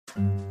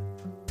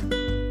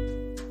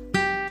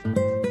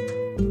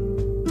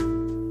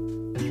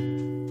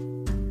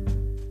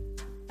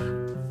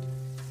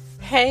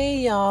Hey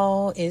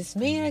y'all, it's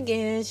me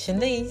again,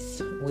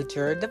 Shanice, with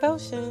your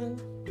devotion.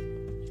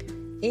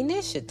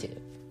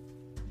 Initiative.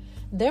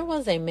 There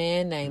was a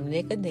man named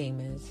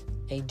Nicodemus,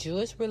 a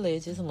Jewish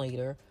religious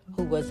leader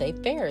who was a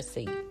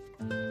Pharisee.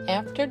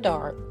 After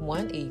dark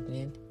one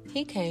evening,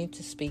 he came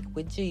to speak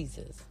with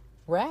Jesus.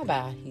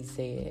 "Rabbi," he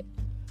said,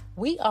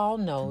 "we all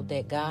know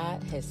that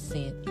God has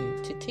sent you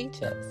to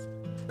teach us.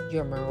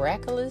 Your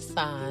miraculous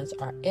signs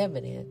are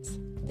evidence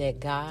that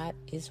God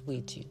is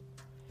with you."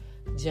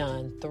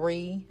 John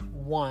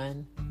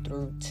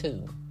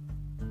 3:1-2.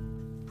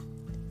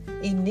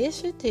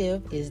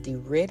 Initiative is the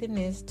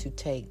readiness to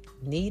take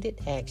needed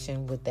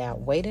action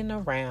without waiting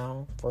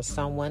around for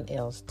someone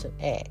else to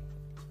act.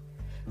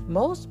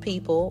 Most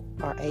people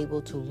are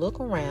able to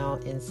look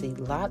around and see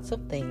lots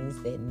of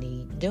things that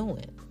need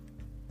doing.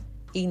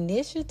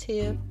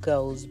 Initiative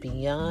goes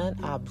beyond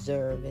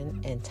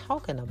observing and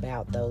talking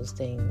about those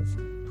things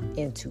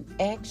into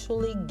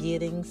actually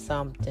getting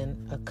something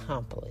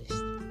accomplished.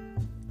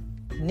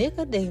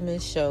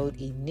 Nicodemus showed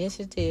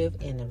initiative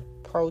in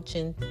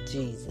approaching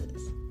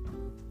Jesus.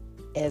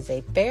 As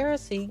a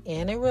Pharisee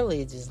and a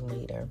religious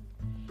leader,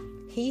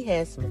 he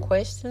had some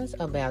questions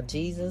about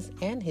Jesus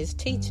and his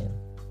teaching.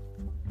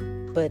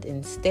 But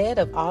instead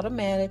of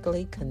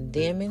automatically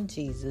condemning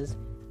Jesus,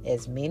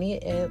 as many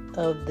of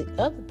the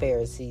other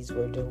Pharisees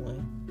were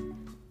doing,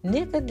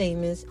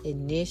 Nicodemus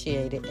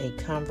initiated a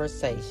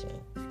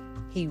conversation.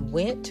 He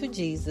went to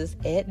Jesus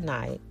at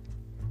night,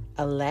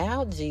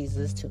 allowed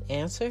Jesus to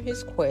answer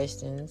his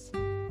questions,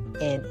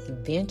 and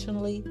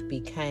eventually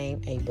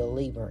became a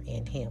believer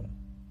in him.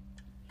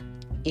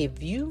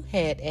 If you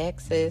had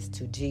access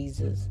to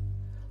Jesus,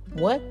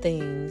 what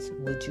things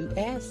would you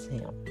ask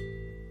him?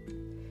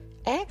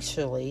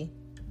 Actually,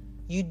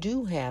 you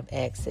do have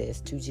access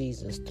to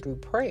Jesus through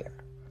prayer.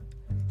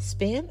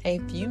 Spend a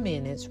few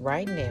minutes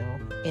right now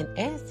and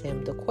ask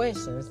him the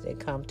questions that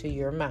come to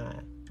your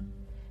mind.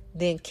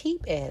 Then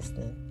keep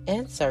asking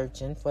and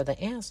searching for the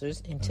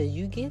answers until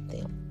you get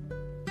them.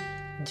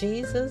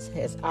 Jesus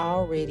has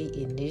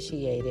already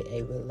initiated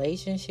a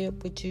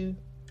relationship with you.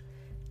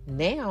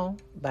 Now,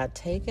 by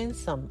taking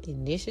some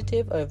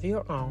initiative of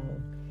your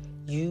own,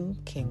 you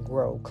can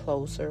grow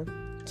closer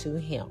to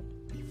him.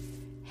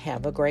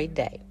 Have a great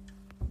day.